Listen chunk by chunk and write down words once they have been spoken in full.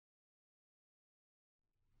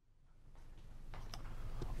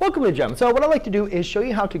Welcome to Gem. So what I'd like to do is show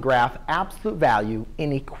you how to graph absolute value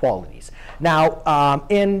inequalities. Now,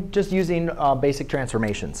 in just using basic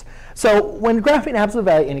transformations. So when graphing absolute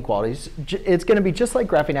value inequalities, it's going to be just like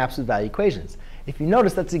graphing absolute value equations. If you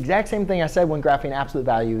notice, that's the exact same thing I said when graphing absolute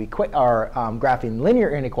value graphing linear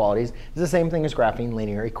inequalities. It's the same thing as graphing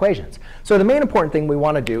linear equations. So the main important thing we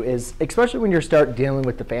want to do is, especially when you start dealing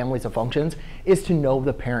with the families of functions, is to know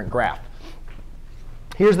the parent graph.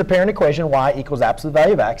 Here's the parent equation, y equals absolute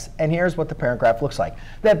value of x, and here's what the parent graph looks like.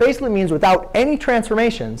 That basically means without any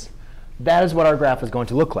transformations, that is what our graph is going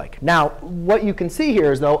to look like. Now, what you can see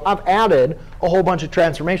here is, though, I've added a whole bunch of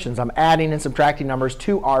transformations. I'm adding and subtracting numbers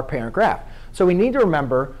to our parent graph. So we need to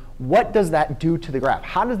remember, what does that do to the graph?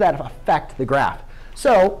 How does that affect the graph?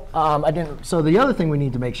 So so the other thing we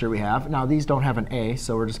need to make sure we have, now these don't have an a,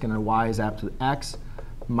 so we're just going to y is absolute x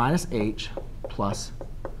minus h plus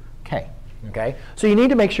k. Okay? So you need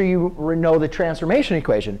to make sure you know the transformation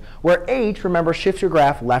equation, where h, remember, shifts your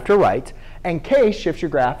graph left or right, and k shifts your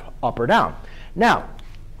graph up or down. Now,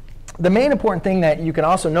 the main important thing that you can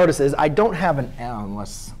also notice is I don't have an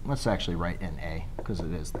let's actually write in a, because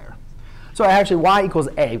it is there. So actually, y equals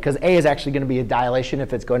a, because a is actually going to be a dilation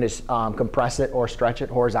if it's going to compress it or stretch it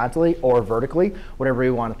horizontally or vertically, whatever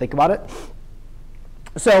you want to think about it.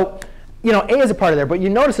 So you know, a is a part of there, but you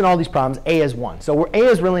notice in all these problems, a is 1. So a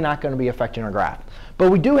is really not going to be affecting our graph.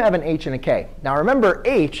 But we do have an h and a k. Now remember,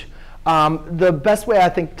 h, the best way I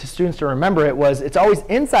think to students to remember it was it's always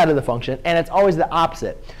inside of the function, and it's always the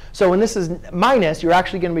opposite. So when this is minus, you're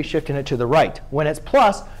actually going to be shifting it to the right. When it's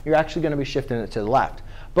plus, you're actually going to be shifting it to the left.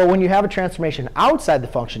 But when you have a transformation outside the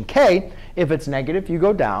function k, if it's negative, you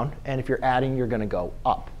go down. And if you're adding, you're going to go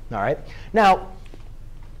up. All right? Now,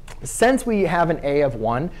 since we have an a of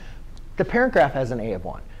 1, the parent graph has an a of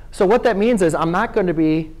 1. So what that means is I'm not going to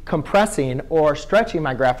be compressing or stretching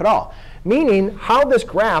my graph at all, meaning how this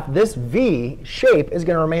graph, this V shape, is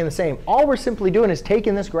going to remain the same. All we're simply doing is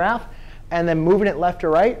taking this graph and then moving it left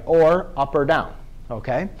or right or up or down.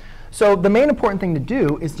 Okay? So the main important thing to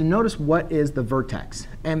do is to notice what is the vertex.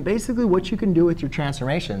 And basically what you can do with your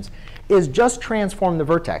transformations is just transform the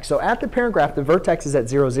vertex. So at the parent graph, the vertex is at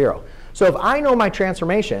 0, 0. So if I know my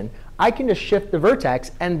transformation, I can just shift the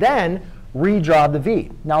vertex and then redraw the v.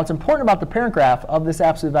 Now what's important about the parent graph of this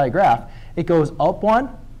absolute value graph, it goes up 1,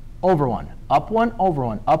 over 1, up 1, over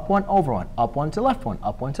 1, up 1, over 1, up 1 to left 1,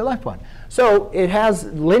 up 1 to left 1. So it has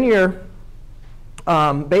linear,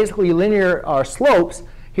 basically linear slopes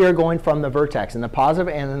here going from the vertex in the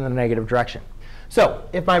positive and in the negative direction. So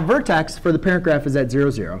if my vertex for the parent graph is at 0,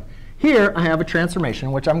 0, here I have a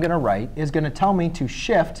transformation, which I'm going to write is going to tell me to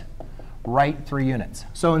shift right 3 units.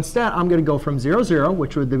 So instead, I'm going to go from 0, 0,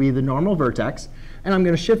 which would be the normal vertex, and I'm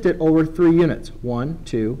going to shift it over 3 units, 1,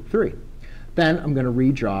 2, 3. Then I'm going to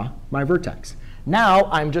redraw my vertex. Now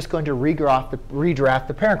I'm just going to redraft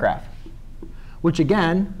the parent graph, which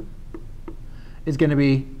again is going to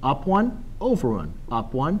be up 1, over 1,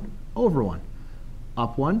 up 1, over 1,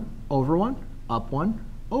 up 1, over 1, up 1,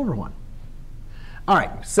 over 1. All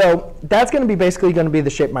right, so that's going to be basically going to be the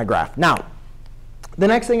shape of my graph. Now, the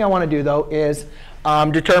next thing I want to do, though, is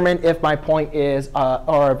determine if my point is,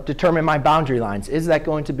 or determine my boundary lines. Is that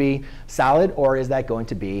going to be solid, or is that going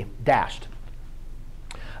to be dashed?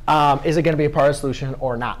 Is it going to be a part of the solution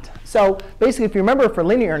or not? So basically, if you remember for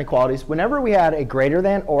linear inequalities, whenever we had a greater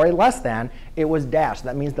than or a less than, it was dashed.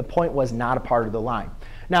 That means the point was not a part of the line.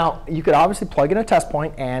 Now, you could obviously plug in a test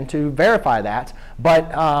point and to verify that.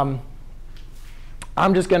 But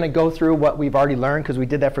I'm just going to go through what we've already learned, because we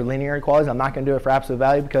did that for linear inequalities. I'm not going to do it for absolute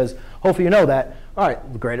value, because hopefully you know that, all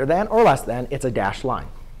right, greater than or less than, it's a dashed line.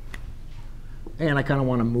 And I kind of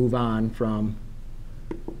want to move on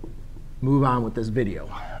with this video.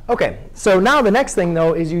 OK, so now the next thing,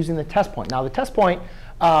 though, is using the test point. Now, the test point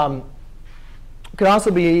can also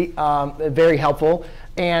be very helpful.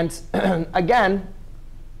 And again,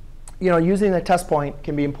 you know, using the test point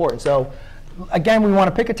can be important. So again, we want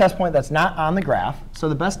to pick a test point that's not on the graph. So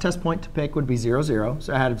the best test point to pick would be 0, 0.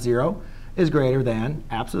 So I had 0 is greater than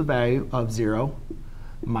absolute value of 0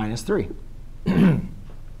 minus 3.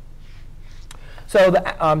 So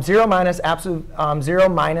the 0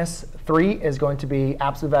 minus 3 is going to be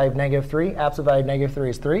absolute value of negative 3. Absolute value of negative 3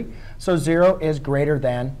 is 3. So 0 is greater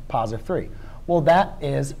than positive 3. Well, that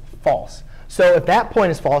is false. So if that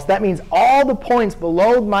point is false, that means all the points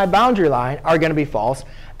below my boundary line are going to be false,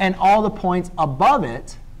 and all the points above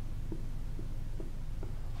it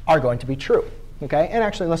are going to be true. Okay? And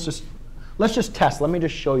actually, let's just test. Let me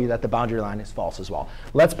just show you that the boundary line is false as well.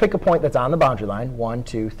 Let's pick a point that's on the boundary line, 1,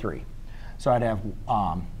 2, 3. So I'd have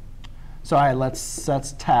let's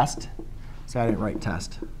test. So I didn't write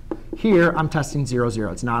test. here I'm testing 0,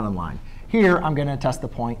 0. It's not on line. Here I'm going to test the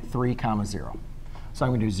point 3, 0. So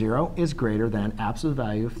I'm going to do 0 is greater than absolute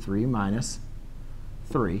value of 3 minus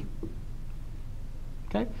 3.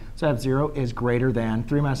 Okay? So I have 0 is greater than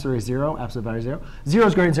 3 minus 3 is 0, absolute value is 0. 0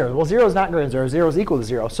 is greater than 0. Well, 0 is not greater than 0. 0 is equal to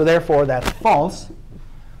 0. So therefore, that's false.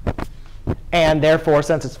 And therefore,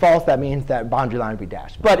 since it's false, that means that boundary line would be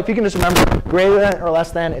dashed. But if you can just remember, greater than or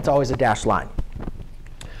less than, it's always a dashed line.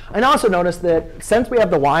 And also notice that since we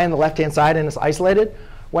have the y on the left-hand side and it's isolated,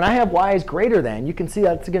 when I have y is greater than, you can see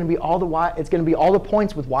that it's going to be all the y. It's going to be all the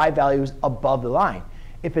points with y values above the line.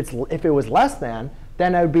 If it was less than,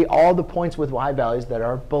 then it would be all the points with y values that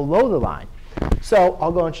are below the line. So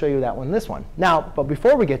I'll go and show you that one, this one. Now, but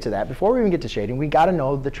before we get to that, before we even get to shading, we got to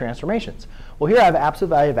know the transformations. Well, here I have absolute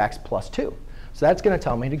value of x plus 2. So that's going to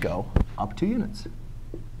tell me to go up 2 units.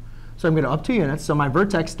 So I'm going to up 2 units. So my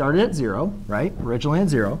vertex started at 0, right? Originally at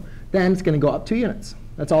 0. Then it's going to go up 2 units.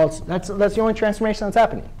 That's all. That's the only transformation that's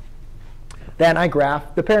happening. Then I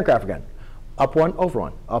graph the parent graph again. Up 1, over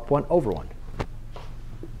 1, up 1, over 1.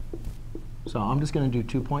 So I'm just going to do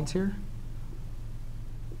 2 points here.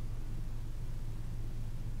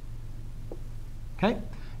 OK.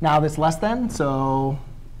 Now this less than, so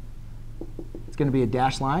it's going to be a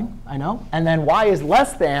dashed line, I know. And then y is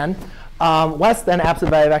less than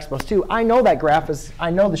absolute value of x plus 2. I know that graph is,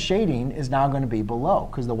 I know the shading is now going to be below,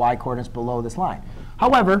 because the y coordinate is below this line.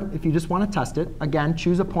 However, if you just want to test it, again,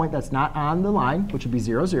 choose a point that's not on the line, which would be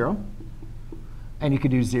 0, 0. And you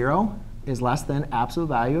could do 0 is less than absolute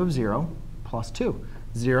value of 0 plus 2.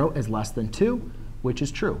 0 is less than 2, which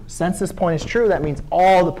is true. Since this point is true, that means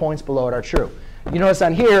all the points below it are true. You notice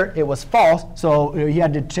on here, it was false. So you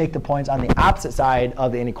had to take the points on the opposite side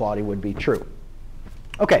of the inequality would be true.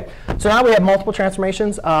 OK, so now we have multiple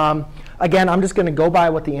transformations. Again, I'm just going to go by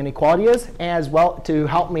what the inequality is as well to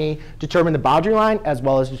help me determine the boundary line as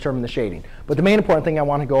well as determine the shading. But the main important thing I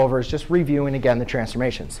want to go over is just reviewing again the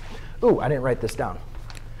transformations. Ooh, I didn't write this down.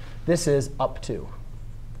 This is up 2.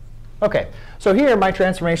 OK, so here my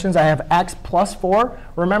transformations, I have x plus 4.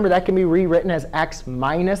 Remember, that can be rewritten as x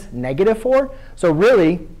minus negative 4. So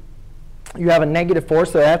really, you have a negative 4,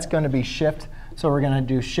 so that's going to be shift. So we're going to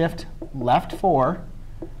do shift left 4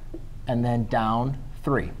 and then down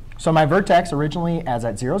 3. So my vertex originally as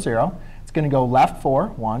at 0, 0, it's going to go left 4,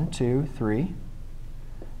 1, 2, 3,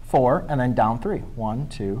 4, and then down 3, 1,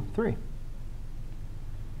 2, 3.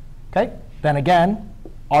 OK, then again,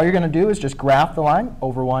 all you're going to do is just graph the line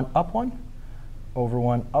over 1, up 1, over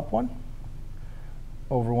 1, up 1,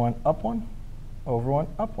 over 1, up 1, over 1,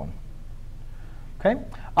 up 1.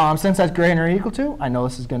 OK, since that's greater than or equal to, I know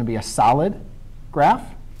this is going to be a solid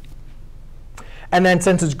graph. And then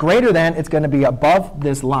since it's greater than, it's going to be above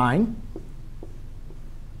this line.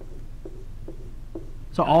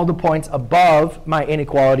 So all the points above my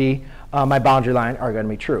inequality, my boundary line, are going to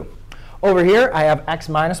be true. Over here, I have x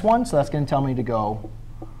minus 1. So that's going to tell me to go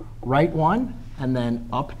right 1 and then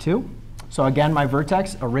up 2. So again, my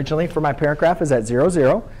vertex originally for my parent graph is at 0,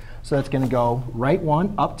 0. So that's going to go right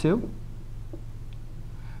 1, up 2.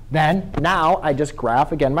 Then now I just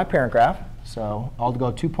graph again my parent graph. So I'll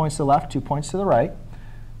go 2 points to the left, 2 points to the right.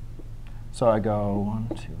 So I go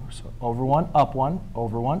 1, 2. So over 1, up 1,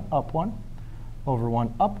 over 1, up 1, over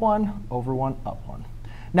 1, up 1, over 1, up 1.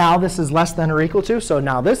 Now this is less than or equal to. So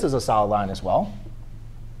now this is a solid line as well.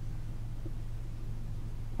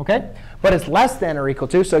 OK? But it's less than or equal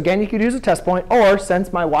to. So again, you could use a test point. Or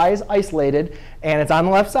since my y is isolated and it's on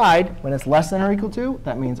the left side, when it's less than or equal to,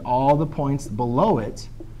 that means all the points below it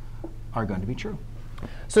are going to be true.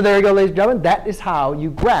 So there you go, ladies and gentlemen. That is how you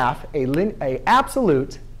graph a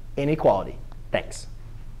absolute inequality. Thanks.